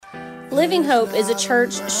Living Hope is a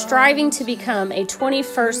church striving to become a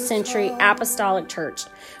 21st century apostolic church.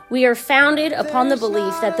 We are founded upon the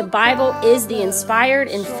belief that the Bible is the inspired,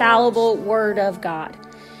 infallible Word of God.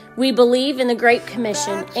 We believe in the Great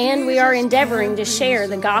Commission, and we are endeavoring to share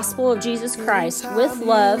the gospel of Jesus Christ with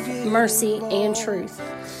love, mercy, and truth.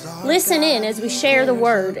 Listen in as we share the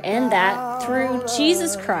Word, and that through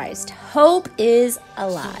Jesus Christ, hope is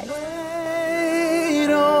alive.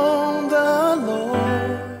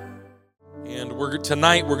 And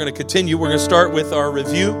tonight we're going to continue. We're going to start with our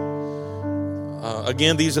review.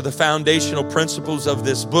 Again, these are the foundational principles of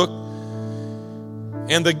this book.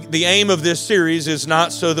 And the aim of this series is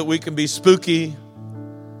not so that we can be spooky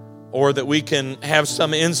or that we can have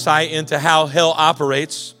some insight into how hell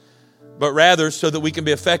operates, but rather so that we can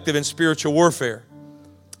be effective in spiritual warfare.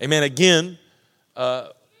 Amen. Again,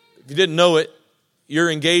 if you didn't know it,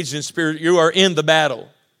 you're engaged in spirit. You are in the battle.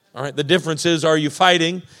 All right. The difference is, are you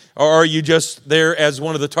fighting or are you just there as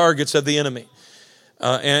one of the targets of the enemy?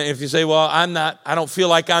 And if you say, well, I don't feel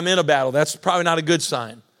like I'm in a battle, that's probably not a good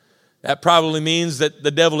sign. That probably means that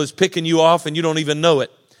the devil is picking you off and you don't even know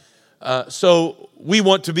it. So we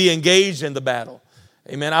want to be engaged in the battle.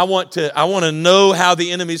 Amen. I want to know how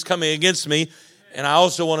the enemy's coming against me, and I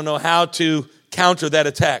also want to know how to counter that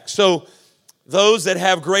attack. So those that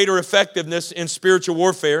have greater effectiveness in spiritual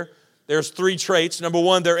warfare, there's 3 traits. Number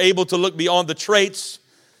 1, they're able to look beyond the traits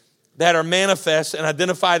that are manifest and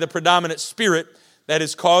identify the predominant spirit that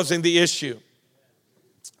is causing the issue.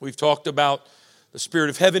 We've talked about the spirit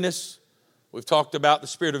of heaviness. We've talked about the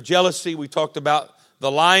spirit of jealousy. We've talked about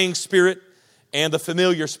the lying spirit and the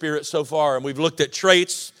familiar spirit so far. And we've looked at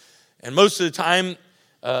traits. And most of the time,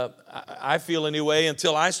 I feel anyway,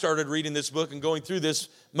 until I started reading this book and going through this,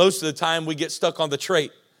 most of the time we get stuck on the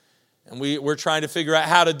trait. And we're trying to figure out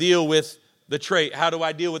how to deal with the trait. How do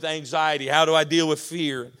I deal with anxiety? How do I deal with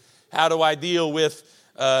fear? How do I deal with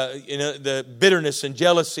the bitterness and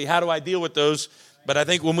jealousy? How do I deal with those? But I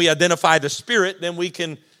think when we identify the spirit, then we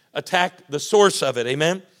can attack the source of it.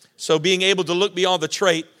 Amen? So being able to look beyond the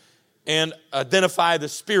trait and identify the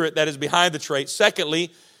spirit that is behind the trait.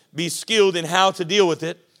 Secondly, be skilled in how to deal with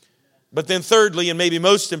it. But then thirdly, and maybe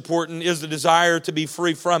most important, is the desire to be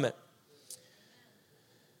free from it.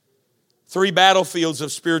 3 battlefields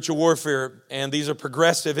of spiritual warfare, and these are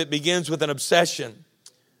progressive. It begins with an obsession.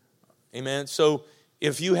 Amen. So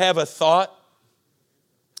if you have a thought,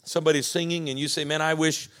 somebody's singing, and you say, man, I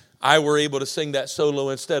wish I were able to sing that solo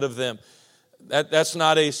instead of them. That's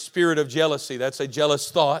not a spirit of jealousy. That's a jealous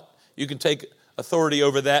thought. You can take authority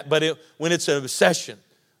over that. But when it's an obsession,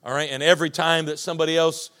 all right, and every time that somebody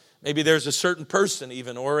else, maybe there's a certain person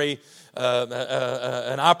even, or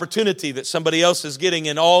an opportunity that somebody else is getting,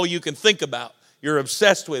 and all you can think about, you're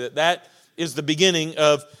obsessed with it. That is the beginning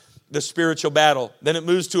of the spiritual battle. Then it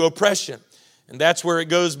moves to oppression. And that's where it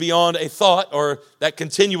goes beyond a thought or that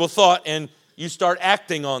continual thought, and you start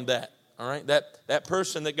acting on that. All right, that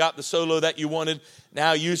person that got the solo that you wanted,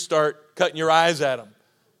 now you start cutting your eyes at them.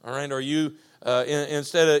 All right, or you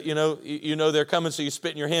instead of you know they're coming, so you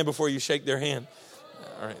spit in your hand before you shake their hand.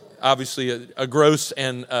 All right, obviously a gross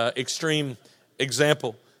and extreme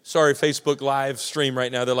example. Sorry, Facebook live stream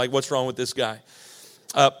right now. They're like, what's wrong with this guy?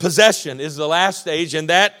 Possession is the last stage, and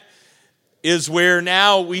that is where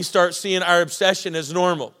now we start seeing our obsession as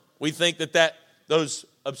normal. We think that those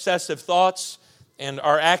obsessive thoughts and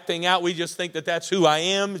our acting out, we just think that that's who I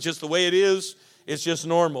am. It's just the way it is. It's just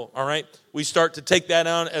normal, all right? We start to take that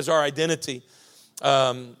on as our identity.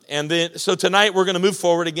 So tonight we're going to move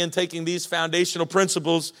forward again, taking these foundational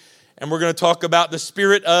principles, and we're going to talk about the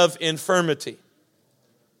spirit of infirmity.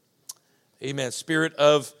 Amen. Spirit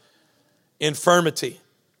of infirmity.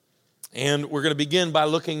 And we're going to begin by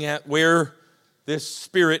looking at where this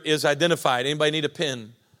spirit is identified. Anybody need a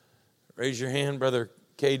pen? Raise your hand. Brother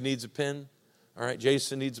Cade needs a pen. All right.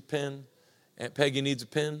 Jason needs a pen. Aunt Peggy needs a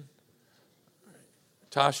pen.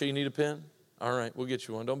 Tasha, you need a pen? All right. We'll get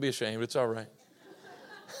you one. Don't be ashamed. It's all right.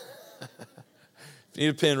 If you need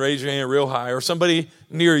a pen, raise your hand real high. Or somebody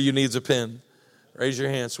near you needs a pen. Raise your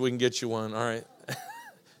hand so we can get you one. All right.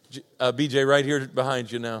 BJ right here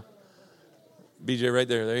behind you now. BJ right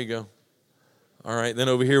there. There you go. All right. Then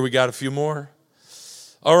over here we got a few more.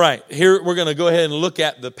 All right. Here we're going to go ahead and look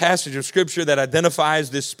at the passage of Scripture that identifies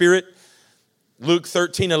this spirit. Luke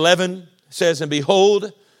 13:11 says, and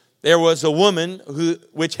behold, there was a woman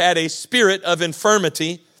which had a spirit of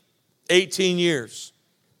infirmity 18 years.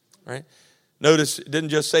 Right? Notice it didn't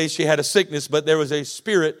just say she had a sickness, but there was a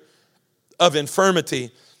spirit of infirmity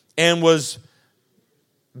and was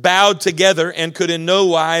bowed together and could in no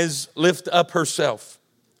wise lift up herself.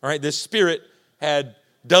 All right, this spirit had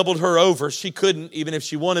doubled her over. She couldn't, even if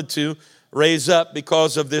she wanted to, raise up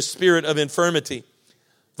because of this spirit of infirmity.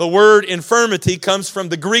 The word infirmity comes from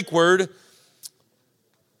the Greek word,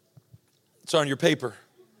 it's on your paper,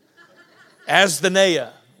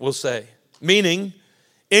 asthenia, we'll say, meaning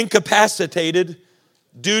incapacitated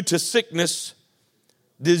due to sickness,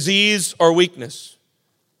 disease, or weakness.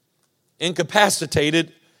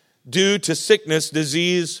 Incapacitated due to sickness,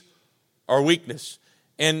 disease, or weakness.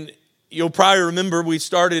 And you'll probably remember we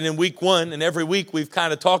started in week 1, and every week we've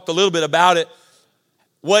kind of talked a little bit about it.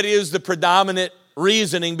 What is the predominant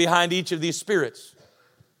reasoning behind each of these spirits?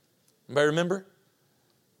 Anybody remember?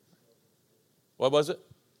 What was it?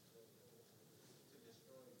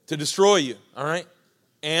 To destroy you, all right?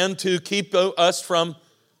 And to keep us from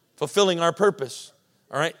fulfilling our purpose,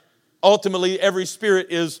 all right? Ultimately, every spirit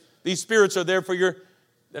these spirits are there for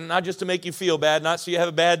not just to make you feel bad, not so you have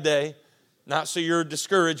a bad day, not so you're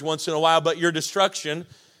discouraged once in a while, but your destruction,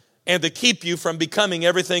 and to keep you from becoming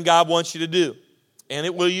everything God wants you to do. And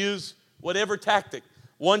it will use whatever tactic.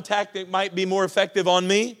 One tactic might be more effective on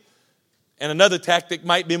me, and another tactic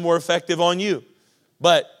might be more effective on you.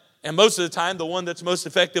 And most of the time, the one that's most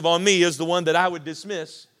effective on me is the one that I would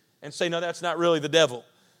dismiss and say, no, that's not really the devil.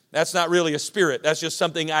 That's not really a spirit. That's just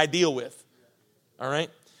something I deal with. All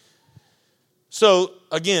right? So,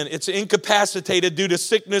 again, it's incapacitated due to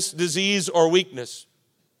sickness, disease, or weakness.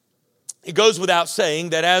 It goes without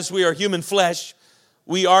saying that as we are human flesh,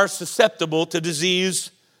 we are susceptible to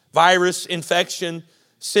disease, virus, infection,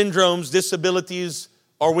 syndromes, disabilities,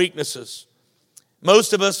 or weaknesses.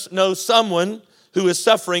 Most of us know someone who is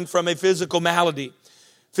suffering from a physical malady.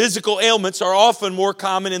 Physical ailments are often more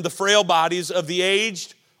common in the frail bodies of the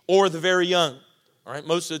aged or the very young. All right,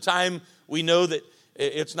 most of the time we know that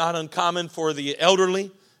it's not uncommon for the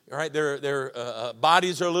elderly. All right, their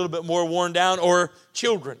bodies are a little bit more worn down, or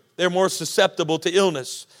children. They're more susceptible to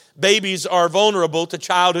illness. Babies are vulnerable to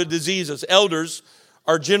childhood diseases. Elders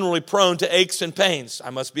are generally prone to aches and pains. I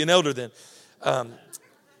must be an elder then.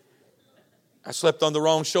 I slept on the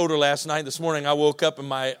wrong shoulder last night. This morning I woke up and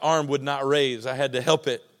my arm would not raise. I had to help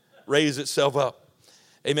it raise itself up.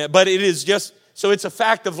 Amen. But it is just, so it's a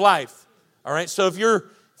fact of life. All right. So if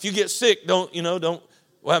you get sick,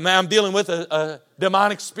 well, man, I'm dealing with a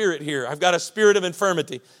demonic spirit here. I've got a spirit of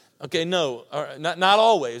infirmity. Okay, no, not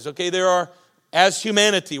always. Okay, there are, as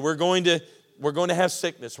humanity, we're going to have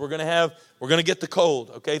sickness. We're going to get the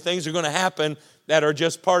cold. Okay, things are going to happen that are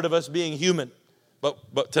just part of us being human.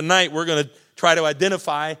 But tonight we're going to try to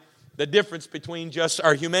identify the difference between just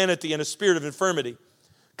our humanity and a spirit of infirmity.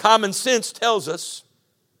 Common sense tells us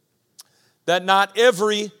that not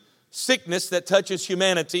every sickness that touches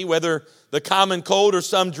humanity, whether the common cold or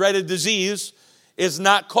some dreaded disease, is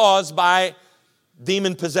not caused by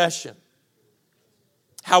demon possession.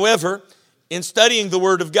 However, in studying the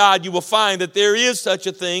Word of God, you will find that there is such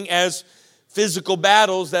a thing as physical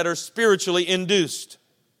battles that are spiritually induced.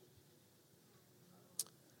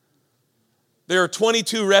 There are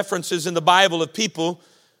 22 references in the Bible of people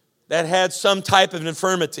that had some type of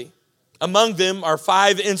infirmity. Among them are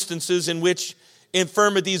 5 instances in which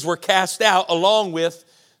infirmities were cast out along with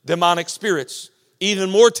demonic spirits. Even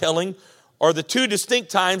more telling are the 2 distinct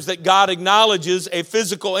times that God acknowledges a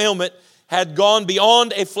physical ailment had gone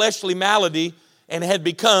beyond a fleshly malady and had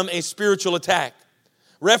become a spiritual attack.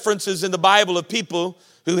 References in the Bible of people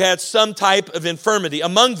who had some type of infirmity.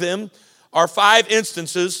 Among them are 5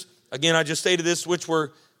 instances, again, I just stated this, which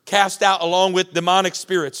were cast out along with demonic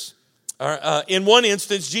spirits. In one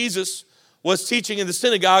instance, Jesus was teaching in the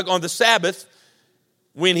synagogue on the Sabbath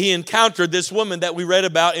when he encountered this woman that we read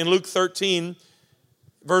about in Luke 13,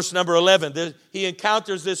 verse number 11. He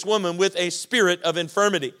encounters this woman with a spirit of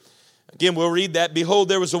infirmity. Again, we'll read that. Behold,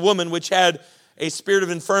 there was a woman which had a spirit of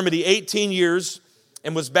infirmity 18 years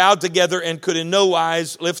and was bowed together and could in no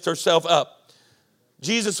wise lift herself up.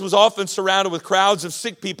 Jesus was often surrounded with crowds of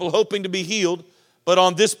sick people hoping to be healed. But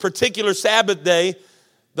on this particular Sabbath day,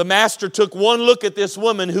 the master took one look at this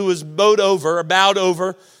woman who was bowed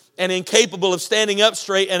over, and incapable of standing up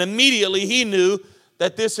straight. And immediately he knew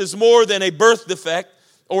that this is more than a birth defect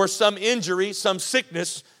or some injury, some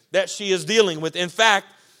sickness that she is dealing with. In fact,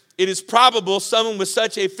 it is probable someone with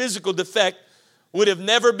such a physical defect would have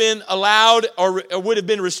never been allowed or would have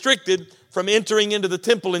been restricted from entering into the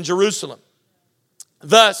temple in Jerusalem.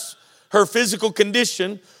 Thus, her physical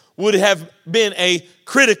condition would have been a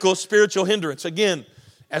critical spiritual hindrance. Again,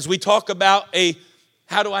 as we talk about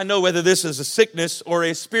how do I know whether this is a sickness or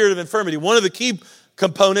a spirit of infirmity? One of the key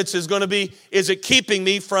components is going to be, is it keeping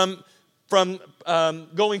me from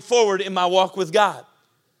going forward in my walk with God?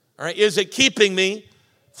 All right, is it keeping me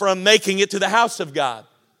from making it to the house of God?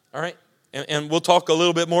 All right, And we'll talk a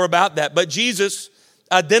little bit more about that. But Jesus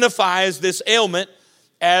identifies this ailment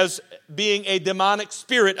as being a demonic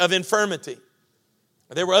spirit of infirmity.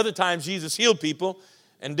 There were other times Jesus healed people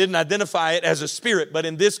and didn't identify it as a spirit, but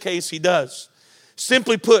in this case he does.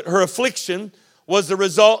 Simply put, her affliction was the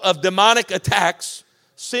result of demonic attacks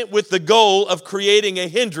sent with the goal of creating a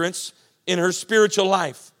hindrance in her spiritual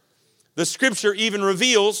life. The scripture even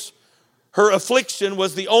reveals her affliction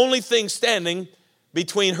was the only thing standing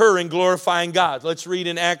between her and glorifying God. Let's read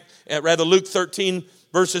in Luke 13,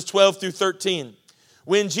 verses 12 through 13.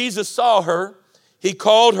 When Jesus saw her, he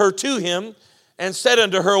called her to him and said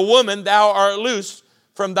unto her, Woman, thou art loosed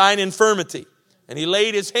from thine infirmity. And he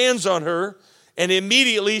laid his hands on her, and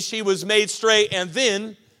immediately she was made straight, and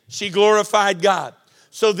then she glorified God.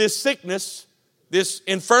 So this sickness, this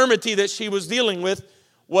infirmity that she was dealing with,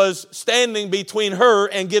 was standing between her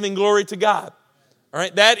and giving glory to God. All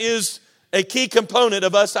right, that is a key component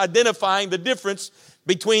of us identifying the difference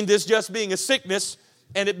between this just being a sickness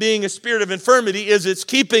and it being a spirit of infirmity is it's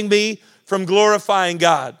keeping me from glorifying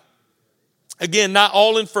God. Again, not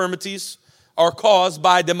all infirmities are caused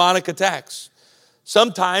by demonic attacks.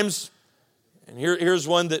 Sometimes, and here's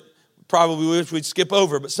one that probably wish we'd skip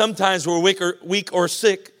over, but sometimes we're weak or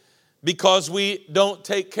sick because we don't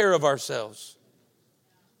take care of ourselves.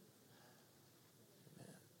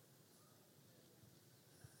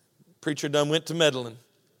 Preacher done went to meddling.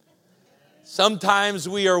 Sometimes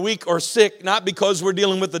we are weak or sick, not because we're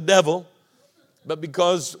dealing with the devil, but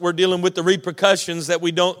because we're dealing with the repercussions that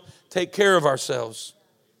we don't take care of ourselves.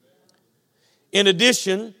 In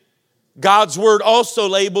addition, God's word also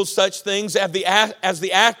labels such things as the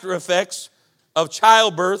after effects of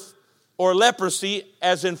childbirth or leprosy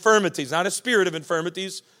as infirmities. Not a spirit of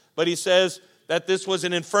infirmities, but he says that this was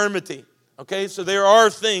an infirmity. Okay, so there are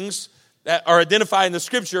things that are identified in the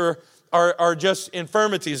scripture are just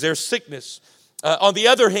infirmities. They're sickness. On the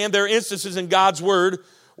other hand, there are instances in God's word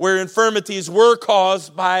where infirmities were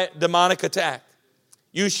caused by demonic attack.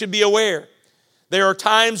 You should be aware. There are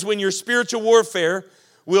times when your spiritual warfare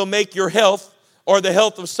will make your health or the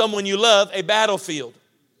health of someone you love a battlefield.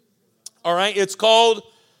 All right? It's called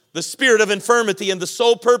the spirit of infirmity, and the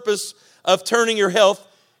sole purpose of turning your health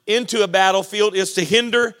into a battlefield is to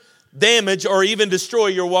hinder, damage, or even destroy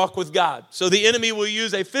your walk with God. So the enemy will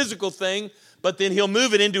use a physical thing, but then he'll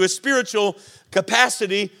move it into a spiritual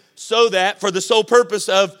capacity so that for the sole purpose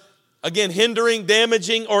of, again, hindering,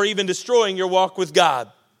 damaging, or even destroying your walk with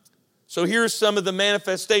God. So here's some of the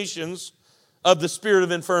manifestations of the spirit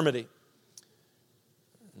of infirmity.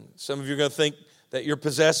 Some of you are going to think that you're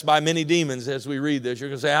possessed by many demons as we read this. You're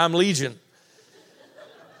going to say, I'm legion.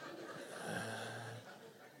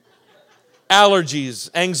 Allergies,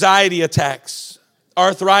 anxiety attacks,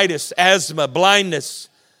 arthritis, asthma, blindness,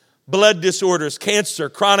 blood disorders, cancer,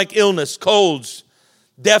 chronic illness, colds,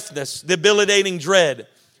 deafness, debilitating dread,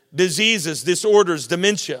 diseases, disorders,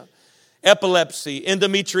 dementia, epilepsy,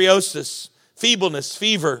 endometriosis, feebleness,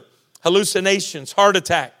 fever, hallucinations, heart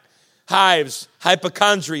attack, hives,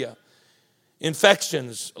 hypochondria,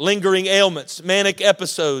 infections, lingering ailments, manic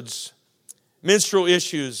episodes, menstrual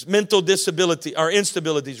issues, mental disability, or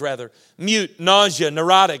instabilities, mute, nausea,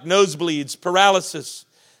 neurotic, nosebleeds, paralysis,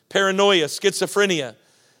 paranoia, schizophrenia,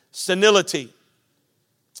 senility,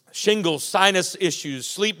 shingles, sinus issues,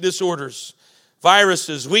 sleep disorders,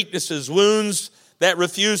 viruses, weaknesses, wounds that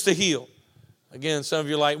refuse to heal. Again, some of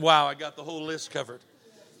you are like, wow, I got the whole list covered.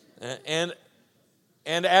 And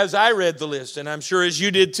as I read the list, and I'm sure as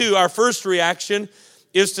you did too, our first reaction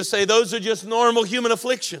is to say those are just normal human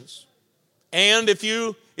afflictions. And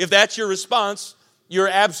if that's your response, you're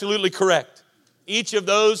absolutely correct. Each of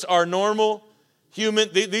those are normal human.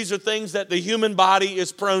 These are things that the human body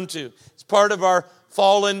is prone to. It's part of our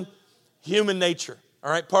fallen human nature.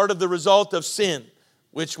 All right, part of the result of sin,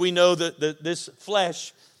 which we know that this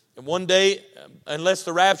flesh, and one day, unless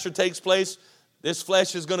the rapture takes place, this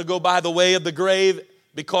flesh is going to go by the way of the grave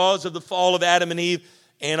because of the fall of Adam and Eve.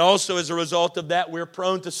 And also as a result of that, we're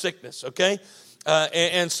prone to sickness, okay?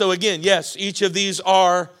 And so again, yes, each of these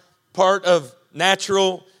are part of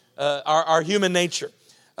natural, our human nature.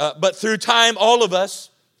 But through time, all of us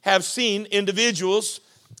have seen individuals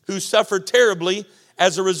who suffered terribly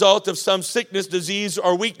as a result of some sickness, disease,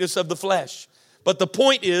 or weakness of the flesh. But the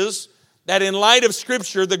point is that in light of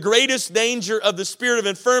Scripture, the greatest danger of the spirit of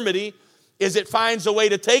infirmity is it finds a way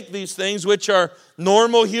to take these things, which are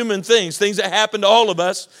normal human things that happen to all of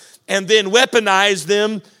us, and then weaponize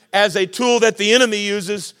them as a tool that the enemy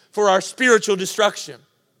uses for our spiritual destruction.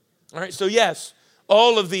 All right, so yes,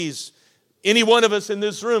 all of these, any one of us in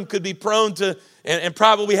this room could be prone to, and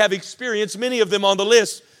probably have experienced many of them on the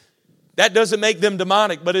list, that doesn't make them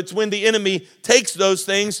demonic, but it's when the enemy takes those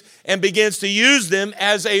things and begins to use them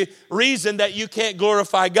as a reason that you can't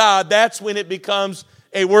glorify God. That's when it becomes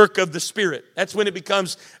a work of the Spirit. That's when it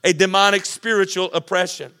becomes a demonic spiritual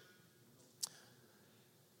oppression.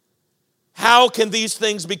 How can these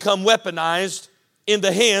things become weaponized in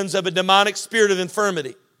the hands of a demonic spirit of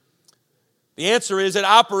infirmity? The answer is it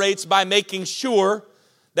operates by making sure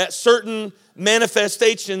that certain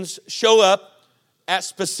manifestations show up at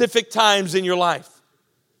specific times in your life.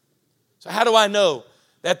 So how do I know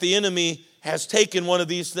that the enemy has taken one of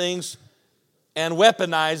these things and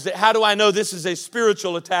weaponized it? How do I know this is a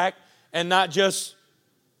spiritual attack and not just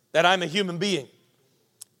that I'm a human being?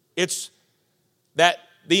 It's that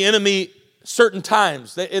the enemy, certain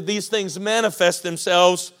times, these things manifest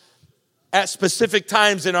themselves at specific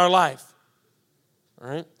times in our life. All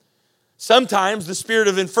right? Sometimes the spirit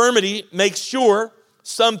of infirmity makes sure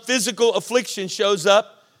some physical affliction shows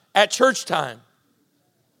up at church time.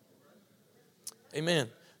 Amen.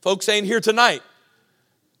 Folks ain't here tonight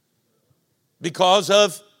because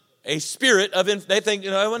of a spirit of, they think,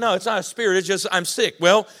 well, no, it's not a spirit, it's just I'm sick.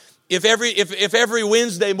 Well, if every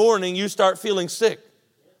Wednesday morning you start feeling sick,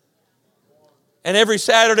 and every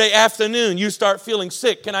Saturday afternoon you start feeling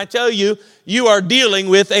sick, can I tell you, you are dealing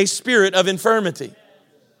with a spirit of infirmity.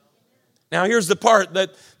 Now, here's the part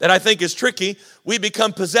that I think is tricky. We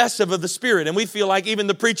become possessive of the Spirit, and we feel like even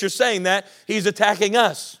the preacher saying that, he's attacking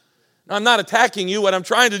us. Now, I'm not attacking you. What I'm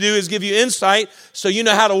trying to do is give you insight so you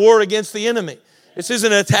know how to war against the enemy. This isn't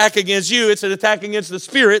an attack against you. It's an attack against the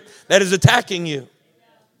spirit that is attacking you.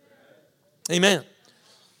 Amen.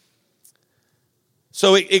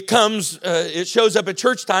 So it shows up at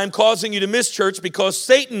church time, causing you to miss church because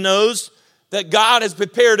Satan knows that God has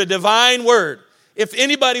prepared a divine word. If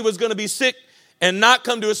anybody was going to be sick and not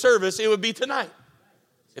come to a service, it would be tonight.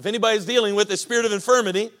 If anybody's dealing with a spirit of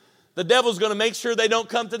infirmity, the devil's going to make sure they don't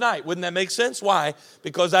come tonight. Wouldn't that make sense? Why?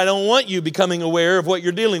 Because I don't want you becoming aware of what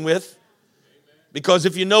you're dealing with. Because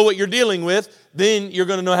if you know what you're dealing with, then you're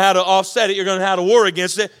going to know how to offset it. You're going to know how to war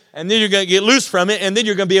against it. And then you're going to get loose from it. And then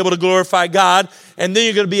you're going to be able to glorify God. And then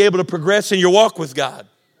you're going to be able to progress in your walk with God.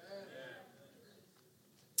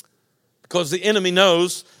 Because the enemy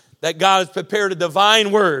knows that God has prepared a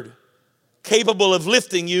divine word capable of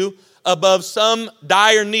lifting you above some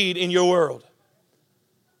dire need in your world.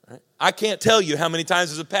 Right? I can't tell you how many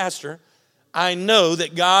times as a pastor I know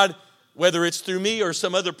that God, whether it's through me or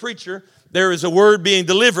some other preacher, there is a word being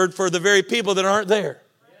delivered for the very people that aren't there.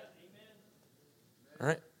 All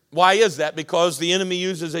right? Why is that? Because the enemy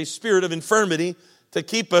uses a spirit of infirmity to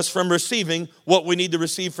keep us from receiving what we need to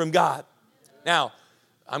receive from God. Now,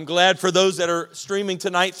 I'm glad for those that are streaming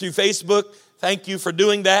tonight through Facebook. Thank you for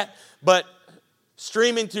doing that. But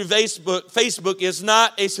streaming through Facebook is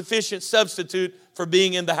not a sufficient substitute for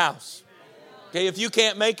being in the house. Okay, if you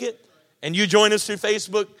can't make it and you join us through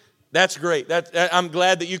Facebook, that's great. I'm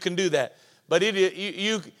glad that you can do that. But it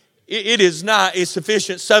is not a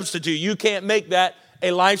sufficient substitute. You can't make that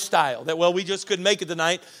a lifestyle. That, well, we just couldn't make it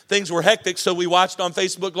tonight. Things were hectic, so we watched on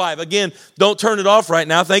Facebook Live. Again, don't turn it off right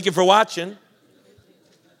now. Thank you for watching.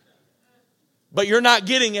 But you're not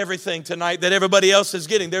getting everything tonight that everybody else is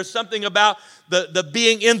getting. There's something about the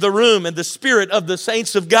being in the room and the spirit of the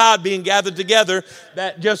saints of God being gathered together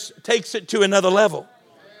that just takes it to another level.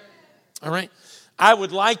 All right? I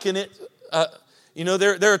would liken it,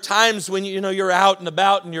 there are times when you're out and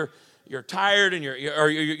about and you're tired and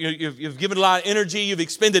you've given a lot of energy, you've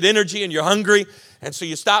expended energy and you're hungry. And so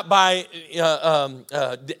you stop by, I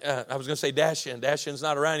was going to say Dash In. Dash In's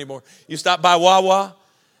not around anymore. You stop by Wawa.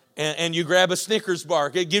 And you grab a Snickers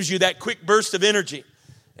bar. It gives you that quick burst of energy.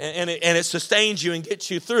 And it sustains you and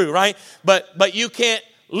gets you through, right? But you can't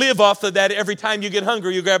live off of that every time you get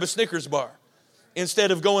hungry, you grab a Snickers bar.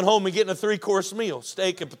 Instead of going home and getting a 3-course meal.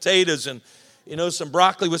 Steak and potatoes and, some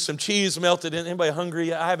broccoli with some cheese melted in. Anybody hungry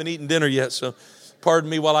yet? I haven't eaten dinner yet, so pardon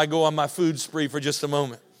me while I go on my food spree for just a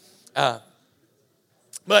moment.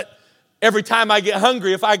 But every time I get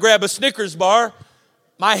hungry, if I grab a Snickers bar,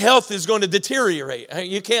 my health is going to deteriorate.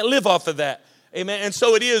 You can't live off of that. Amen. And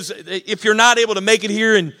so it is, if you're not able to make it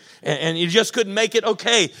here and you just couldn't make it,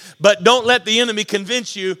 okay. But don't let the enemy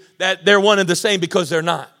convince you that they're one and the same, because they're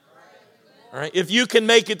not. All right. If you can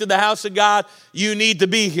make it to the house of God, you need to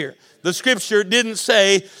be here. The scripture didn't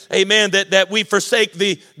say, amen, that we forsake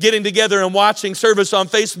the getting together and watching service on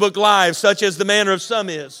Facebook Live, such as the manner of some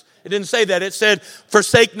is. It didn't say that. It said,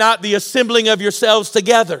 forsake not the assembling of yourselves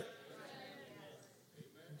together.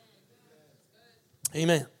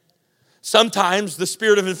 Amen. Sometimes the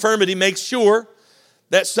spirit of infirmity makes sure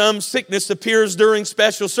that some sickness appears during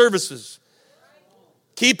special services,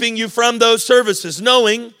 keeping you from those services,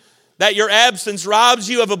 knowing that your absence robs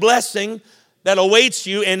you of a blessing that awaits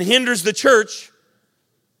you and hinders the church,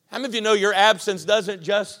 how many of you know your absence doesn't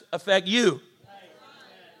just affect you?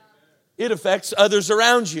 It affects others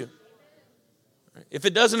around you. If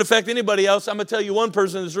it doesn't affect anybody else, I'm going to tell you one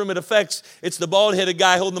person in this room it affects. It's the bald-headed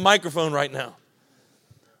guy holding the microphone right now.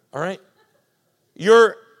 All right?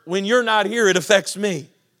 When you're not here, it affects me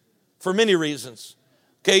for many reasons.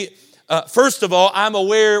 Okay? First of all, I'm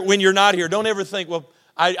aware when you're not here. Don't ever think, well,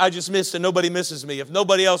 I just missed and nobody misses me. If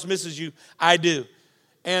nobody else misses you, I do.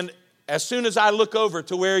 And as soon as I look over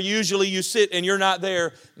to where usually you sit and you're not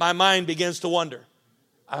there, my mind begins to wonder.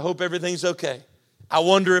 I hope everything's okay. I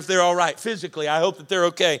wonder if they're all right. Physically, I hope that they're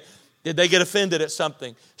okay. Did they get offended at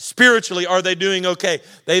something? Spiritually, are they doing okay?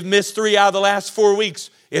 They've missed 3 out of the last 4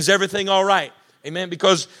 weeks. Is everything all right? Amen.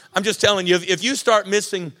 Because I'm just telling you, if you start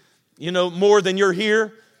missing, more than you're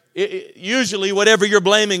here, usually whatever you're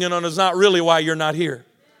blaming it on is not really why you're not here.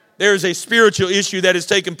 There is a spiritual issue that has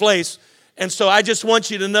taken place. And so I just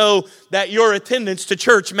want you to know that your attendance to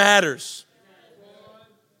church matters.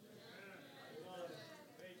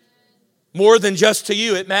 More than just to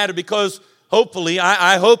you, it matters because hopefully,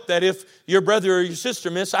 I hope that if your brother or your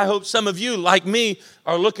sister miss, I hope some of you, like me,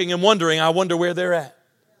 are looking and wondering, I wonder where they're at.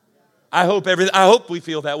 I hope we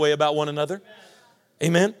feel that way about one another.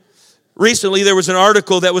 Amen. Recently, there was an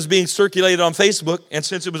article that was being circulated on Facebook, and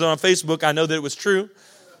since it was on Facebook, I know that it was true.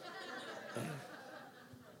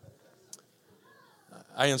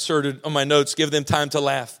 I inserted on my notes, give them time to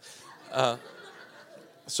laugh.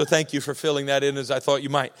 So thank you for filling that in as I thought you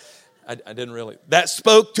might. I didn't really. That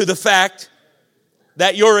spoke to the fact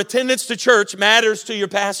that your attendance to church matters to your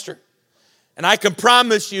pastor. And I can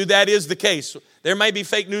promise you that is the case. There may be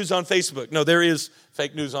fake news on Facebook. No, there is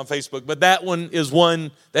fake news on Facebook, but that one is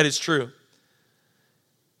one that is true.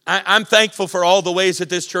 I'm thankful for all the ways that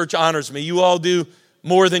this church honors me. You all do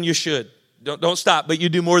more than you should. Don't stop, but you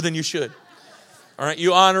do more than you should. All right,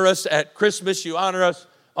 you honor us at Christmas. You honor us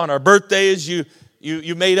on our birthdays.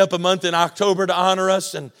 You made up a month in October to honor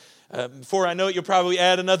us, and before I know it, you'll probably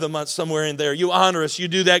add another month somewhere in there. You honor us. You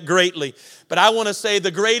do that greatly. But I want to say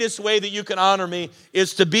the greatest way that you can honor me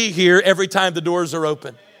is to be here every time the doors are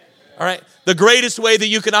open. All right? The greatest way that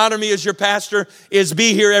you can honor me as your pastor is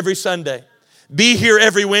be here every Sunday. Be here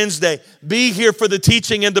every Wednesday. Be here for the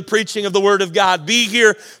teaching and the preaching of the Word of God. Be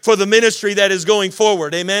here for the ministry that is going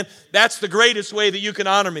forward. Amen? That's the greatest way that you can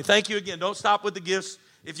honor me. Thank you again. Don't stop with the gifts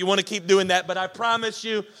if you want to keep doing that. But I promise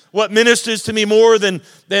you, what ministers to me more than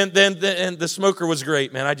the smoker was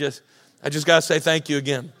great, man. I just got to say thank you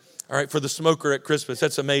again. All right, for the smoker at Christmas.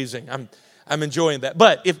 That's amazing. I'm enjoying that.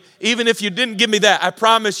 But even if you didn't give me that, I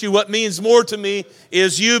promise you what means more to me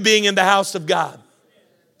is you being in the house of God.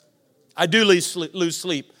 I do lose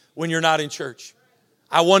sleep when you're not in church.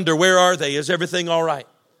 I wonder, where are they? Is everything all right?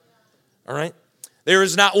 All right? There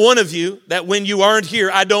is not one of you that when you aren't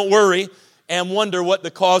here, I don't worry and wonder what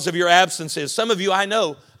the cause of your absence is. Some of you, I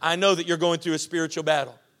know that you're going through a spiritual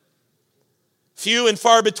battle. Few and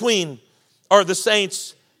far between are the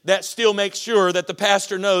saints that still make sure that the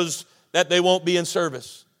pastor knows that they won't be in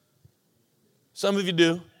service. Some of you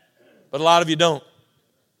do, but a lot of you don't.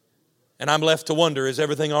 And I'm left to wonder, is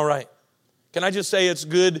everything all right? Can I just say it's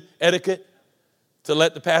good etiquette to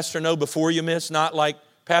let the pastor know before you miss, not like,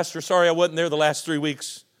 Pastor, sorry I wasn't there the last 3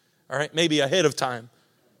 weeks. All right, maybe ahead of time.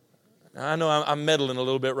 Now, I know I'm meddling a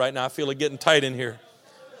little bit right now. I feel it getting tight in here.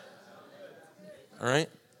 All right?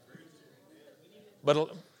 But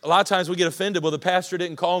a lot of times we get offended. Well, the pastor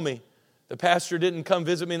didn't call me. The pastor didn't come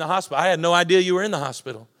visit me in the hospital. I had no idea you were in the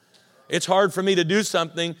hospital. It's hard for me to do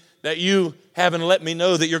something that you haven't let me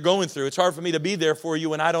know that you're going through. It's hard for me to be there for you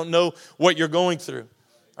when I don't know what you're going through.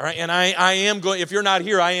 All right? And I am going, if you're not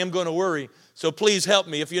here, I am going to worry. So please help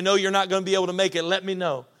me. If you know you're not going to be able to make it, let me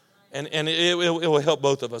know. And it will help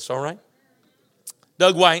both of us, all right?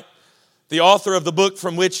 Doug White, the author of the book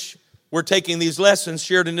from which we're taking these lessons,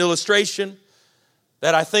 shared an illustration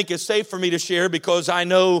that I think is safe for me to share because I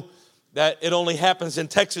know that it only happens in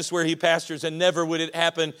Texas where he pastors and never would it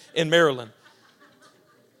happen in Maryland.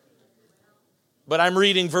 But I'm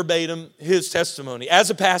reading verbatim his testimony. As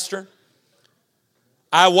a pastor,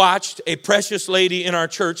 I watched a precious lady in our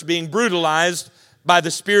church being brutalized by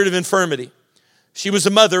the spirit of infirmity. She was a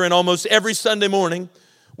mother, and almost every Sunday morning,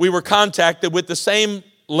 we were contacted with the same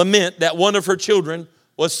lament that one of her children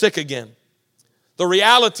was sick again. The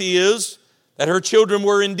reality is that her children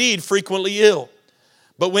were indeed frequently ill.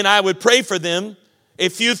 But when I would pray for them, a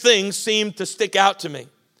few things seemed to stick out to me.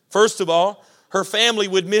 First of all, her family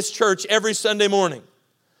would miss church every Sunday morning.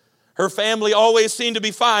 Her family always seemed to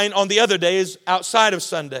be fine on the other days outside of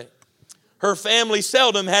Sunday. Her family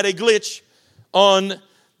seldom had a glitch on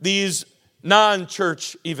these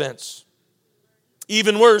non-church events.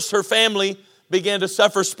 Even worse, her family began to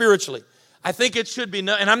suffer spiritually. I think it should be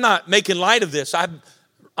known, and I'm not making light of this.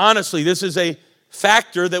 Honestly, this is a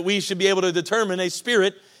factor that we should be able to determine a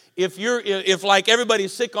spirit. If like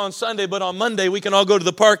everybody's sick on Sunday, but on Monday we can all go to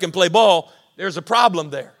the park and play ball, there's a problem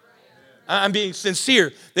there. I'm being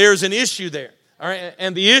sincere. There's an issue there. All right,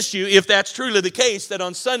 and the issue, if that's truly the case, that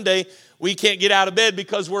on Sunday we can't get out of bed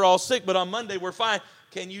because we're all sick, but on Monday we're fine.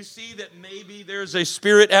 Can you see that maybe there's a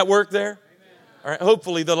spirit at work there? All right,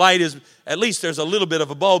 hopefully the light is, at least there's a little bit of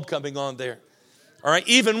a bulb coming on there. All right,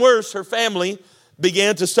 even worse, her family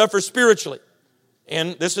began to suffer spiritually.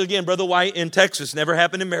 And this is, again, Brother White in Texas. Never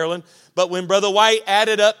happened in Maryland. But when Brother White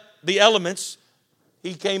added up the elements,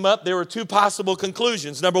 there were two possible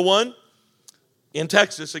conclusions. Number one, in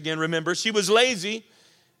Texas, again, remember, she was lazy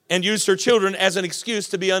and used her children as an excuse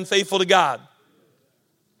to be unfaithful to God.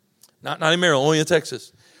 Not in Maryland, only in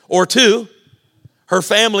Texas. Or two, her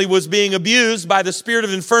family was being abused by the spirit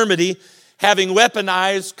of infirmity, having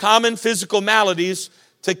weaponized common physical maladies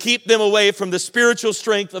to keep them away from the spiritual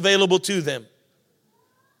strength available to them.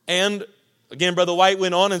 And again, Brother White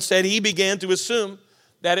went on and said he began to assume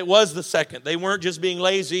that it was the second. They weren't just being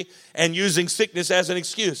lazy and using sickness as an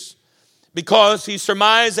excuse, because he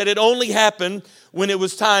surmised that it only happened when it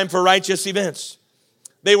was time for righteous events.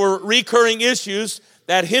 They were recurring issues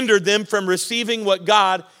that hindered them from receiving what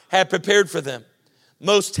God had prepared for them.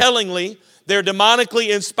 Most tellingly, their demonically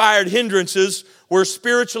inspired hindrances were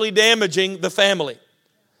spiritually damaging the family.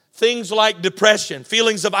 Things like depression,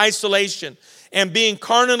 feelings of isolation, and being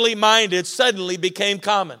carnally minded suddenly became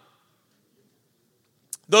common.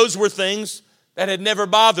 Those were things that had never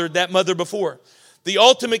bothered that mother before. The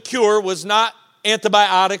ultimate cure was not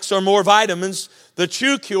antibiotics or more vitamins. The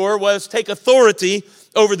true cure was take authority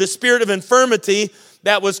over the spirit of infirmity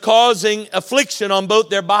that was causing affliction on both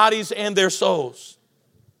their bodies and their souls.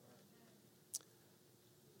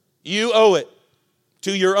 You owe it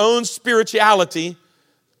to your own spirituality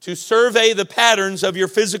to survey the patterns of your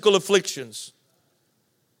physical afflictions.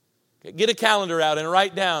 Get a calendar out and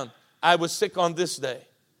write down, I was sick on this day.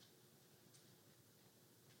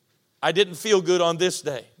 I didn't feel good on this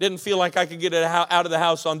day. Didn't feel like I could get out of the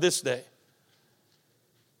house on this day.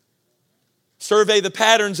 Survey the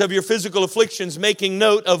patterns of your physical afflictions, making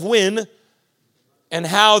note of when and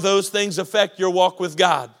how those things affect your walk with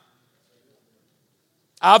God.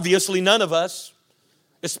 Obviously, none of us,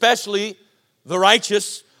 especially the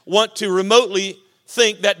righteous, want to remotely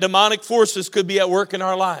think that demonic forces could be at work in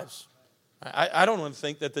our lives. I don't want to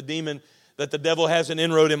think that the devil has an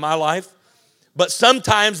inroad in my life. But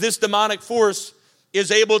sometimes this demonic force is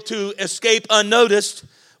able to escape unnoticed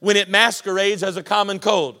when it masquerades as a common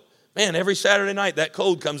cold. Man, every Saturday night that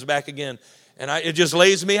cold comes back again. And it just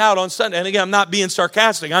lays me out on Sunday. And again, I'm not being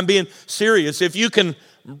sarcastic. I'm being serious. If you can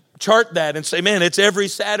chart that and say, man, it's every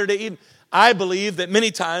Saturday evening. I believe that many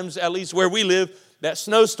times, at least where we live, that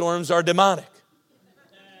snowstorms are demonic.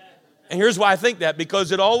 And here's why I think that.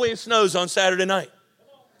 Because it always snows on Saturday night.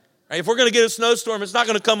 Right? If we're going to get a snowstorm, it's not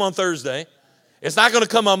going to come on Thursday. It's not going to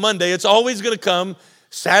come on Monday. It's always going to come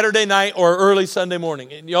Saturday night or early Sunday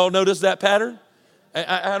morning. And y'all notice that pattern?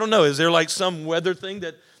 I don't know. Is there like some weather thing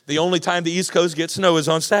that the only time the East Coast gets snow is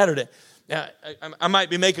on Saturday? Now, I might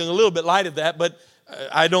be making a little bit light of that, but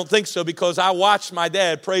I don't think so, because I watched my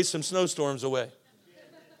dad pray some snowstorms away.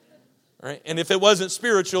 Right? And if it wasn't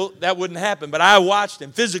spiritual, that wouldn't happen. But I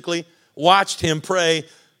physically watched him pray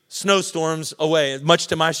snowstorms away, much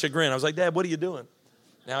to my chagrin. I was like, Dad, what are you doing?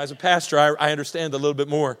 Now, as a pastor, I understand a little bit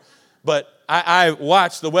more. But I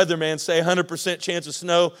watched the weatherman say 100% chance of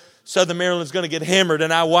snow. Southern Maryland's going to get hammered.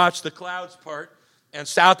 And I watched the clouds part. And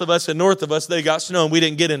south of us and north of us, they got snow, and we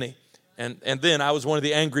didn't get any. And then I was one of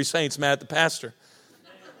the angry saints mad at the pastor.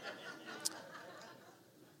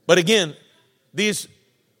 But again,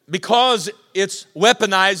 because it's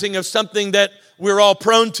weaponizing of something that we're all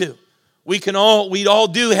prone to. We all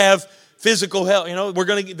do have physical health. You know,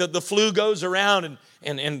 the flu goes around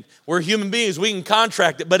and we're human beings. We can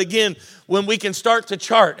contract it. But again, when we can start to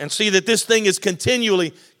chart and see that this thing is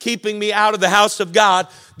continually keeping me out of the house of God,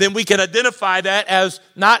 then we can identify that as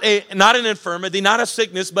not an infirmity, not a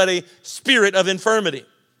sickness, but a spirit of infirmity.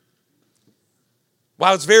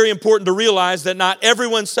 While it's very important to realize that not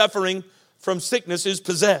everyone suffering from sickness is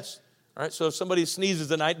possessed. All right, so if somebody sneezes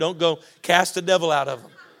tonight, don't go cast the devil out of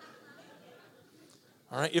them.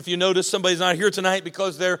 All right, if you notice somebody's not here tonight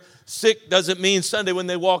because they're sick, doesn't mean Sunday when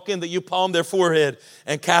they walk in that you palm their forehead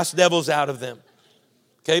and cast devils out of them.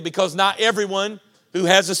 Okay, because not everyone who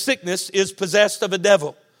has a sickness is possessed of a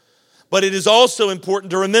devil. But it is also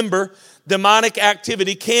important to remember demonic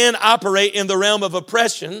activity can operate in the realm of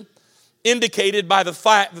oppression, indicated by the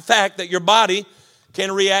fact that your body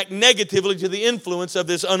can react negatively to the influence of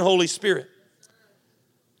this unholy spirit.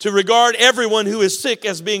 To regard everyone who is sick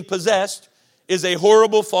as being possessed is a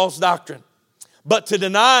horrible false doctrine. But to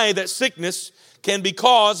deny that sickness can be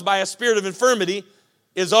caused by a spirit of infirmity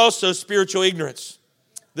is also spiritual ignorance.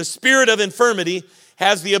 The spirit of infirmity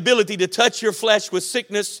has the ability to touch your flesh with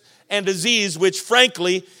sickness and disease, which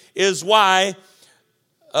frankly is why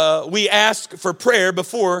we ask for prayer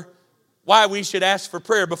before, why we should ask for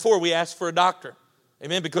prayer before we ask for a doctor.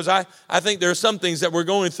 Amen. Because I think there are some things that we're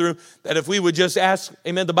going through that if we would just ask,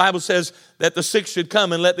 amen, the Bible says that the sick should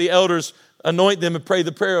come and let the elders anoint them and pray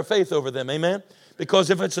the prayer of faith over them. Amen. Because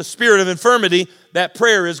if it's a spirit of infirmity, that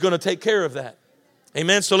prayer is going to take care of that.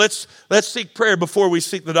 Amen. So let's seek prayer before we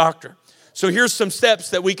seek the doctor. So here's some steps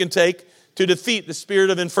that we can take to defeat the spirit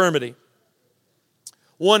of infirmity.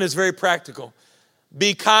 One is very practical.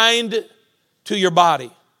 Be kind to your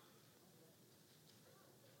body.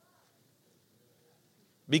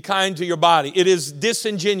 Be kind to your body. It is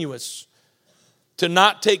disingenuous to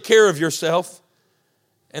not take care of yourself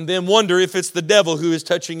and then wonder if it's the devil who is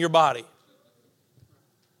touching your body.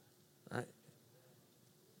 All right.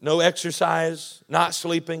 No exercise, not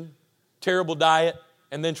sleeping, terrible diet,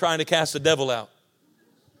 and then trying to cast the devil out.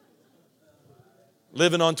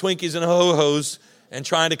 Living on Twinkies and Ho-Hos and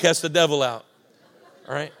trying to cast the devil out.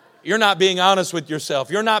 All right? You're not being honest with yourself.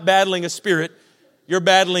 You're not battling a spirit. You're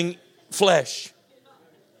battling flesh.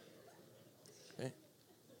 Okay?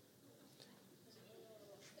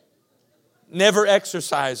 Never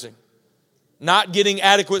exercising. Not getting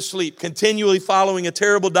adequate sleep. Continually following a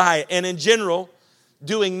terrible diet. And in general,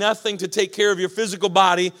 doing nothing to take care of your physical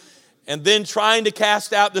body and then trying to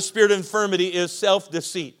cast out the spirit of infirmity is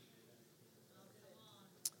self-deceit.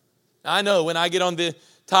 I know when I get on the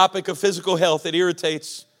topic of physical health, it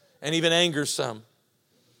irritates and even angers some.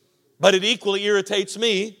 But it equally irritates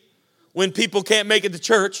me when people can't make it to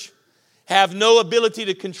church, have no ability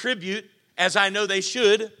to contribute as I know they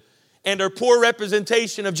should, and are poor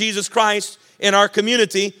representation of Jesus Christ in our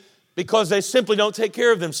community because they simply don't take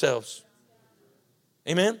care of themselves.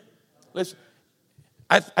 Amen? Listen,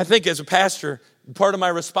 I think as a pastor, part of my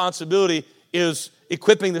responsibility is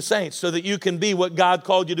equipping the saints so that you can be what God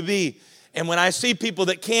called you to be. And when I see people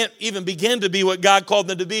that can't even begin to be what God called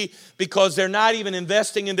them to be because they're not even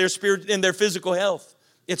investing in their spirit, in their physical health,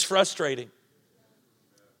 it's frustrating.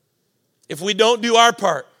 If we don't do our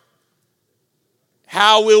part,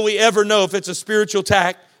 how will we ever know if it's a spiritual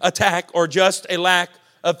attack or just a lack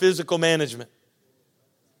of physical management?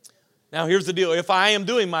 Now here's the deal. If I am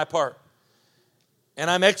doing my part and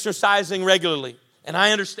I'm exercising regularly, and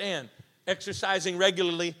I understand exercising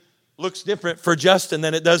regularly looks different for Justin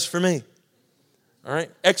than it does for me. All right?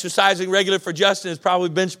 Exercising regularly for Justin is probably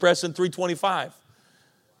bench pressing 325.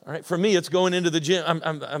 All right? For me, it's going into the gym.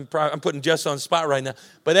 I'm putting Justin on the spot right now.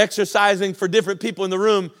 But exercising for different people in the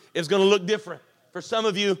room is going to look different. For some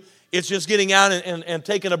of you, it's just getting out and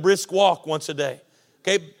taking a brisk walk once a day.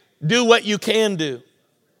 Okay? Do what you can do.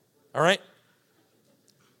 All right?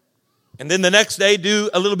 And then the next day,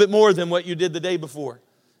 do a little bit more than what you did the day before.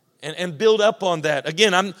 And build up on that.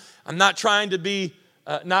 Again, I'm not trying to be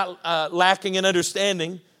not lacking in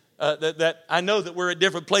understanding that I know that we're at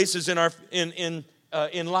different places in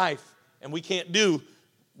life, and we can't do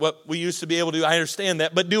what we used to be able to do. I understand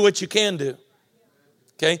that, but do what you can do.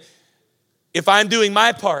 Okay? If I'm doing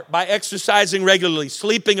my part by exercising regularly,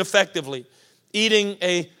 sleeping effectively, eating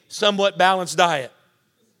a somewhat balanced diet,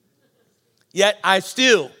 yet I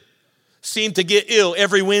still seem to get ill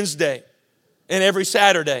every Wednesday and every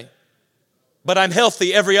Saturday, but I'm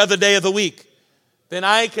healthy every other day of the week, then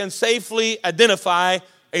I can safely identify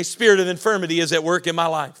a spirit of infirmity is at work in my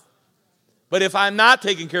life. But if I'm not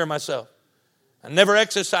taking care of myself, I never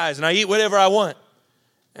exercise and I eat whatever I want,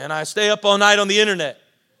 and I stay up all night on the internet,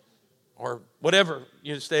 or whatever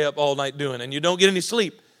you stay up all night doing, and you don't get any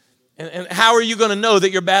sleep, and how are you going to know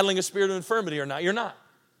that you're battling a spirit of infirmity or not? You're not,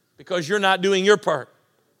 because you're not doing your part.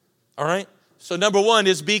 All right? So number one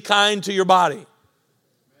is be kind to your body.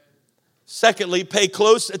 Secondly, pay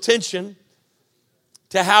close attention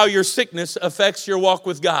to how your sickness affects your walk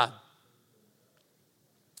with God.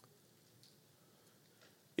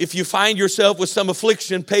 If you find yourself with some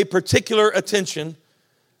affliction, pay particular attention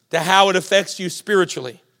to how it affects you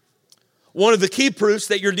spiritually. One of the key proofs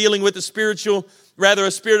that you're dealing with a spirit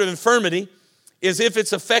of infirmity is if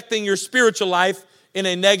it's affecting your spiritual life in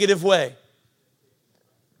a negative way.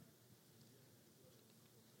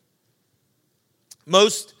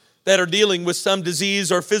 Most that are dealing with some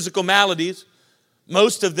disease or physical maladies,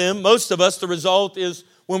 most of us, the result is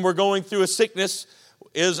when we're going through a sickness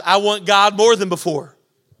is I want God more than before.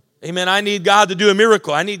 Amen. I need God to do a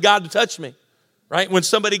miracle. I need God to touch me. Right? When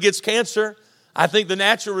somebody gets cancer, I think the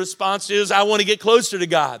natural response is I want to get closer to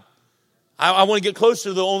God. I want to get closer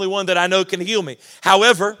to the only one that I know can heal me.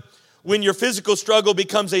 However, when your physical struggle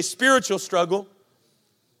becomes a spiritual struggle,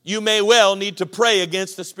 you may well need to pray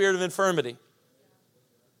against the spirit of infirmity.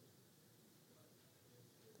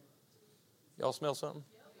 Y'all smell something?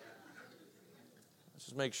 Let's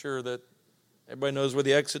just make sure that everybody knows where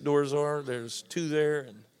the exit doors are. There's 2 there,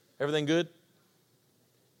 and everything good?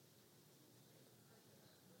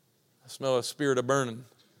 I smell a spirit of burning.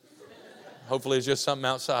 Hopefully it's just something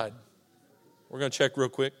outside. We're going to check real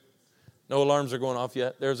quick. No alarms are going off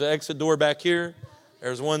yet. There's an exit door back here.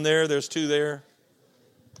 There's 1 there. There's 2 there.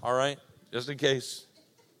 All right, just in case.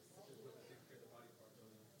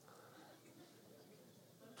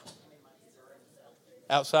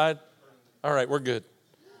 Outside? All right, we're good.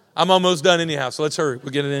 I'm almost done anyhow, so let's hurry.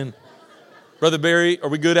 We'll get it in. Brother Barry, are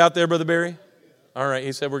we good out there, Brother Barry? All right,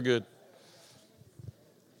 he said we're good.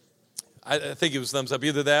 I think it was thumbs up.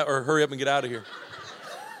 Either that or hurry up and get out of here.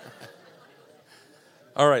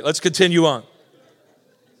 All right, let's continue on.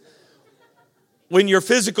 When your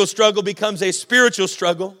physical struggle becomes a spiritual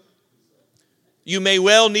struggle, you may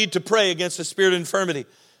well need to pray against the spirit of infirmity.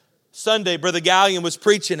 Sunday, Brother Gallion was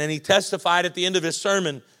preaching, and he testified at the end of his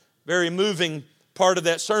sermon, very moving part of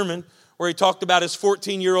that sermon, where he talked about his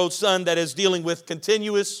 14-year-old son that is dealing with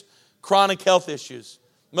continuous chronic health issues.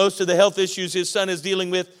 Most of the health issues his son is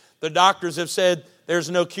dealing with, the doctors have said there's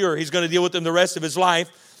no cure. He's going to deal with them the rest of his life.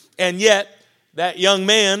 And yet, that young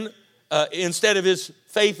man, instead of his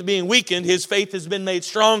faith being weakened, his faith has been made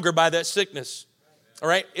stronger by that sickness. All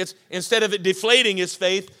right? It's instead of it deflating his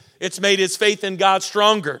faith, it's made his faith in God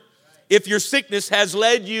stronger. If your sickness has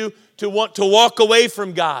led you to want to walk away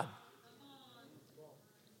from God.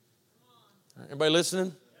 Everybody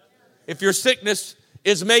listening? If your sickness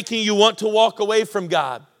is making you want to walk away from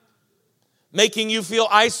God, making you feel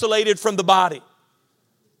isolated from the body,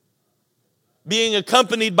 being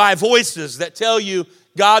accompanied by voices that tell you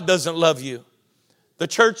God doesn't love you, the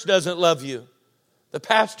church doesn't love you, the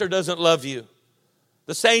pastor doesn't love you,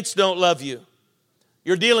 the saints don't love you.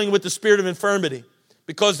 You're dealing with the spirit of infirmity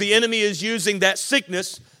because the enemy is using that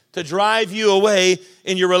sickness to drive you away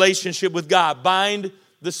in your relationship with God. Bind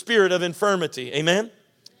the spirit of infirmity. Amen?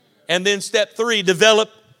 And then step 3,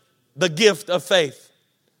 develop the gift of faith.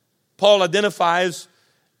 Paul identifies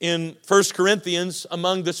in 1 Corinthians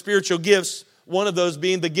among the spiritual gifts, one of those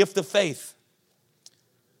being the gift of faith.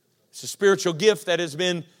 It's a spiritual gift that has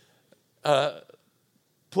been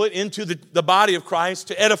put into the body of Christ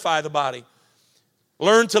to edify the body.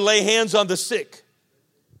 Learn to lay hands on the sick,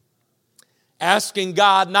 asking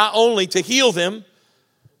God not only to heal them,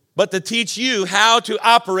 but to teach you how to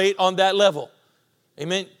operate on that level.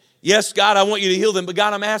 Amen. Yes, God, I want you to heal them, but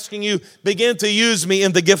God, I'm asking you, begin to use me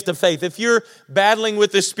in the gift of faith. If you're battling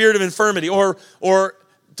with the spirit of infirmity or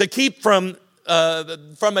to keep from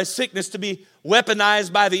a sickness to be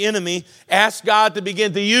weaponized by the enemy, ask God to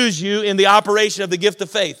begin to use you in the operation of the gift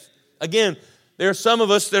of faith. Again, there are some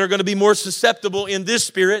of us that are going to be more susceptible in this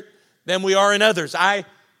spirit than we are in others. I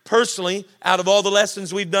personally, out of all the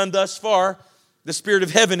lessons we've done thus far, the spirit of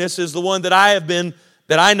heaviness is the one that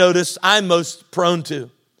I notice I'm most prone to.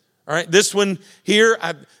 All right, this one here,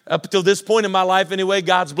 up until this point in my life anyway,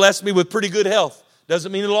 God's blessed me with pretty good health.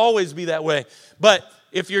 Doesn't mean it'll always be that way. But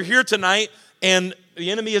if you're here tonight and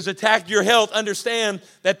the enemy has attacked your health, understand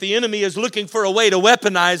that the enemy is looking for a way to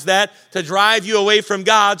weaponize that, to drive you away from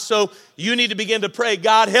God. So you need to begin to pray,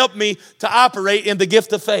 God, help me to operate in the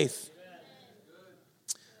gift of faith.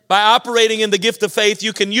 By operating in the gift of faith,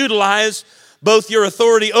 you can utilize both your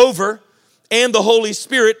authority over and the Holy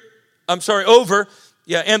Spirit, and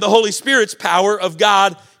the Holy Spirit's power of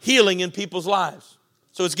God healing in people's lives.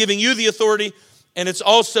 So it's giving you the authority, and it's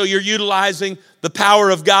also you're utilizing the power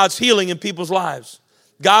of God's healing in people's lives.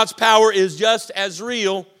 God's power is just as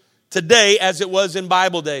real today as it was in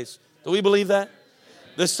Bible days. Do we believe that?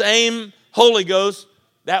 The same Holy Ghost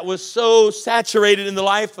that was so saturated in the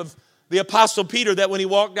life of the Apostle Peter that when he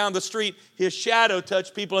walked down the street, his shadow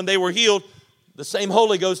touched people and they were healed. The same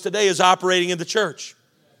Holy Ghost today is operating in the church.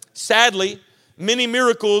 Sadly, many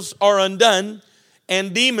miracles are undone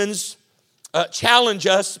and demons challenge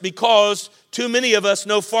us because too many of us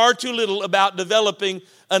know far too little about developing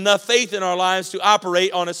enough faith in our lives to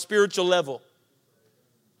operate on a spiritual level.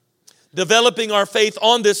 Developing our faith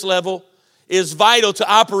on this level is vital to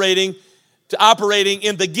operating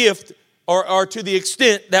in the gift or to the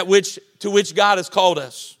extent to which God has called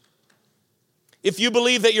us. If you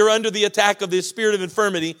believe that you're under the attack of this spirit of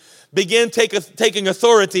infirmity, begin taking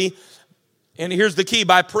authority, and here's the key,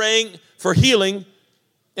 by praying for healing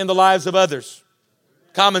in the lives of others.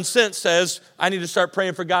 Common sense says, I need to start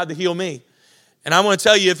praying for God to heal me. And I want to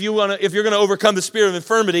tell you, if you're going to overcome the spirit of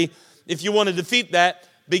infirmity, if you want to defeat that,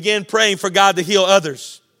 begin praying for God to heal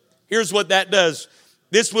others. Here's what that does.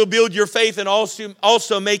 This will build your faith and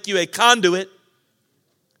also make you a conduit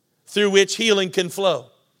through which healing can flow.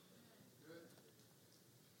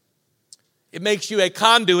 It makes you a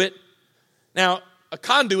conduit. Now, a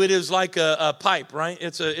conduit is like a pipe, right?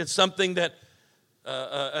 It's something that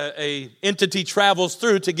a entity travels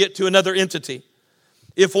through to get to another entity.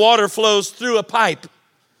 If water flows through a pipe,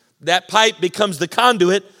 that pipe becomes the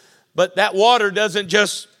conduit, but that water doesn't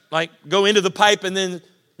just like go into the pipe and then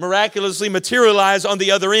miraculously materialize on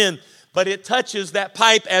the other end, but it touches that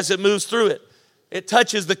pipe as it moves through it. It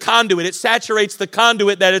touches the conduit. It saturates the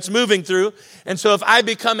conduit that it's moving through. And so if I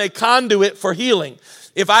become a conduit for healing,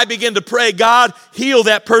 if I begin to pray, God, heal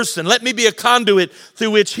that person, let me be a conduit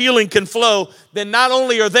through which healing can flow, then not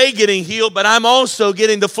only are they getting healed, but I'm also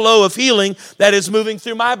getting the flow of healing that is moving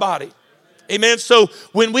through my body. Amen. So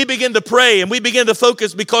when we begin to pray and we begin to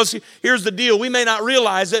focus, because here's the deal, we may not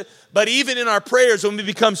realize it, but even in our prayers, when we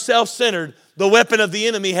become self-centered, the weapon of the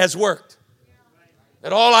enemy has worked.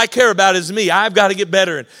 That all I care about is me. I've got to get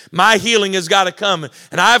better, and my healing has got to come,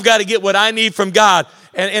 and I've got to get what I need from God,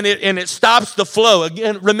 and it stops the flow.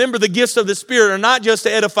 Again, remember, the gifts of the Spirit are not just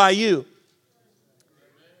to edify you.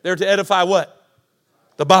 They're to edify what?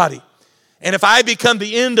 The body. And if I become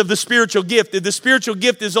the end of the spiritual gift, if the spiritual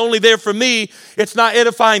gift is only there for me, it's not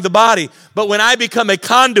edifying the body. But when I become a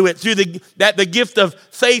conduit through the gift of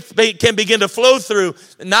faith can begin to flow through,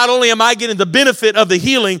 not only am I getting the benefit of the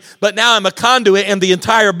healing, but now I'm a conduit and the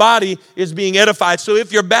entire body is being edified. So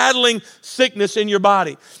if you're battling sickness in your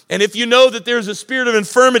body, and if you know that there's a spirit of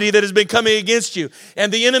infirmity that has been coming against you,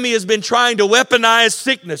 and the enemy has been trying to weaponize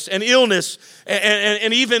sickness and illness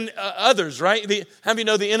and even others, right? How many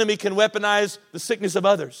know the enemy can weaponize the sickness of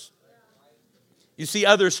others? You see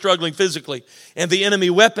others struggling physically, and the enemy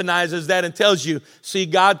weaponizes that and tells you, see,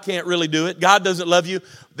 God can't really do it. God doesn't love you.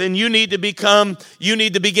 Then you need to begin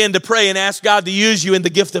to pray and ask God to use you in the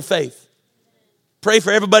gift of faith. Pray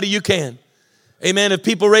for everybody you can. Amen. If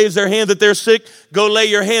people raise their hand that they're sick, go lay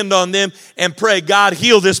your hand on them and pray, God,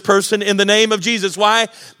 heal this person in the name of Jesus. Why?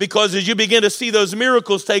 Because as you begin to see those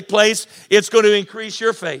miracles take place, it's going to increase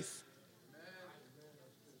your faith.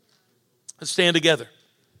 Let's stand together.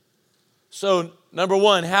 So, number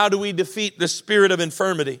one, how do we defeat the spirit of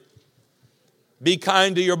infirmity? Be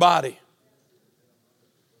kind to your body.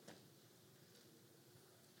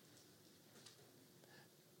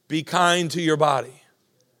 Be kind to your body.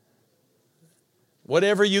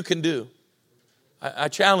 Whatever you can do, I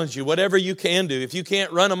challenge you, whatever you can do. If you can't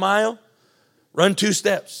run a mile, run 2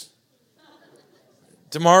 steps.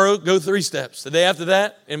 Tomorrow, go 3 steps. The day after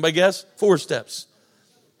that, anybody guess? 4 steps.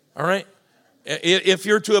 All right? If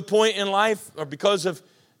you're to a point in life, or because of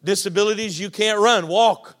disabilities, you can't run,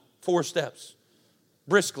 walk 4 steps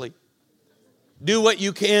briskly. Do what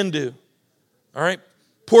you can do. All right?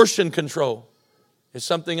 Portion control is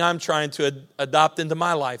something I'm trying to adopt into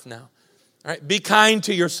my life now. All right, be kind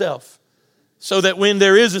to yourself so that when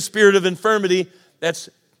there is a spirit of infirmity that's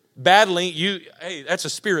battling you, hey, that's a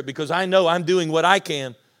spirit, because I know I'm doing what I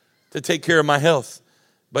can to take care of my health,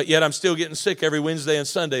 but yet I'm still getting sick every Wednesday and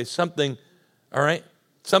Sunday. Something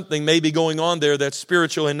may be going on there that's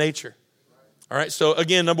spiritual in nature. All right, so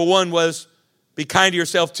again, number one was be kind to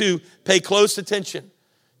yourself. 2, pay close attention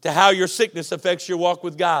to how your sickness affects your walk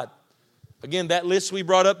with God. Again, that list we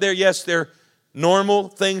brought up there, yes, they're normal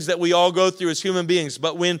things that we all go through as human beings.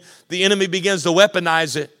 But when the enemy begins to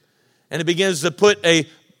weaponize it, and it begins to put a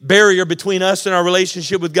barrier between us and our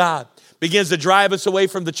relationship with God, begins to drive us away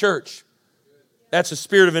from the church, that's a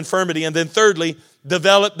spirit of infirmity. And then thirdly,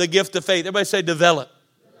 develop the gift of faith. Everybody say develop.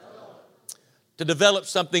 To develop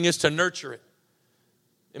something is to nurture it.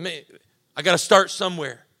 I got to start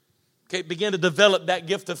somewhere. Okay, begin to develop that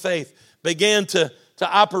gift of faith. Begin to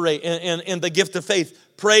operate in the gift of faith.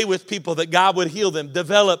 Pray with people that God would heal them.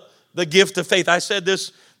 Develop the gift of faith. I said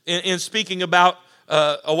this in speaking about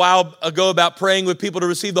a while ago about praying with people to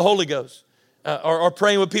receive the Holy Ghost, or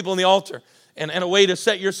praying with people on the altar. And a way to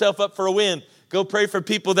set yourself up for a win. Go pray for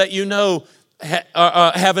people that you know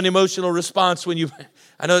have an emotional response when you.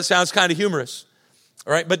 I know it sounds kind of humorous,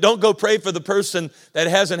 all right? But don't go pray for the person that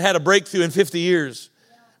hasn't had a breakthrough in 50 years,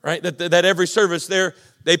 right? That every service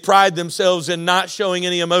they pride themselves in not showing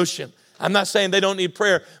any emotion. I'm not saying they don't need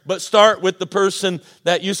prayer, but start with the person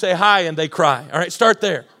that you say hi and they cry. All right, start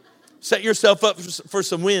there. Set yourself up for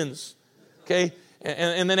some wins. okay?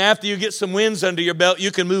 And then after you get some wins under your belt,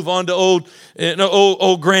 you can move on to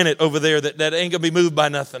old granite over there that ain't going to be moved by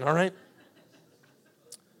nothing, all right?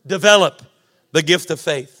 Develop the gift of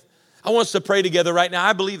faith. I want us to pray together right now.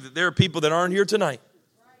 I believe that there are people that aren't here tonight.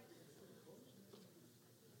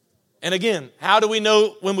 And again, how do we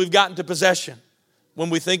know when we've gotten to possession? When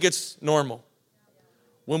we think it's normal.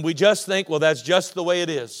 When we just think, well, that's just the way it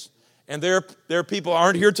is. And there are people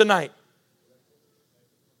aren't here tonight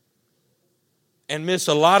and miss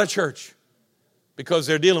a lot of church because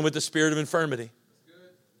they're dealing with the spirit of infirmity.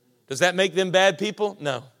 Does that make them bad people?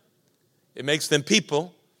 No. It makes them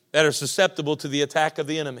people that are susceptible to the attack of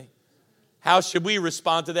the enemy. How should we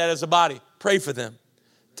respond to that as a body? Pray for them.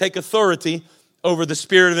 Take authority over the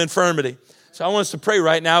spirit of infirmity. So I want us to pray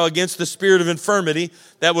right now against the spirit of infirmity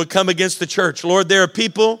that would come against the church. Lord, there are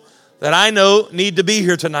people that I know need to be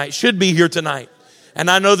here tonight, should be here tonight. And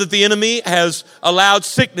I know that the enemy has allowed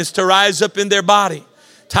sickness to rise up in their body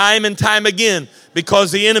time and time again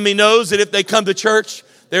because the enemy knows that if they come to church,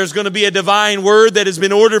 there's going to be a divine word that has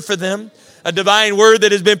been ordered for them, a divine word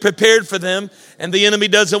that has been prepared for them, and the enemy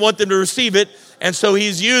doesn't want them to receive it. And so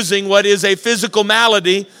he's using what is a physical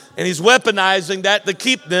malady and he's weaponizing that to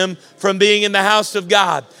keep them from being in the house of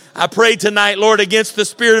God. I pray tonight, Lord, against the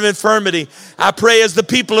spirit of infirmity. I pray as the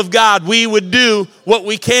people of God, we would do what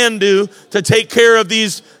we can do to take care of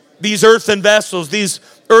these earthen vessels, these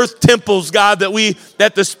earth temples, God,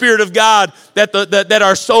 that the Spirit of God, that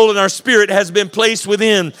our soul and our spirit has been placed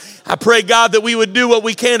within. I pray, God, that we would do what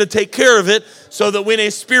we can to take care of it so that when a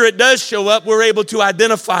spirit does show up, we're able to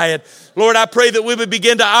identify it. Lord, I pray that we would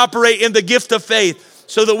begin to operate in the gift of faith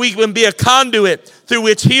so that we can be a conduit through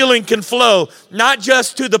which healing can flow, not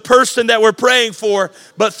just to the person that we're praying for,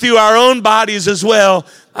 but through our own bodies as well.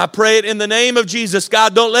 I pray it in the name of Jesus.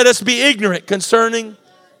 God, don't let us be ignorant concerning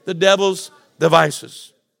the devil's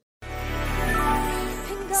devices.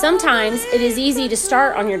 Sometimes it is easy to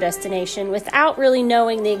start on your destination without really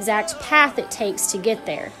knowing the exact path it takes to get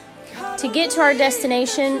there. To get to our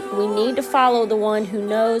destination, we need to follow the one who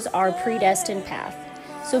knows our predestined path.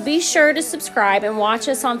 So be sure to subscribe and watch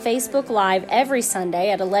us on Facebook Live every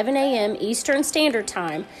Sunday at 11 a.m. Eastern Standard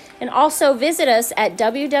Time. And also visit us at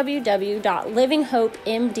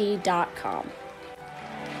www.livinghopemd.com.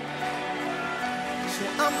 So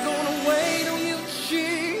I'm gonna wait.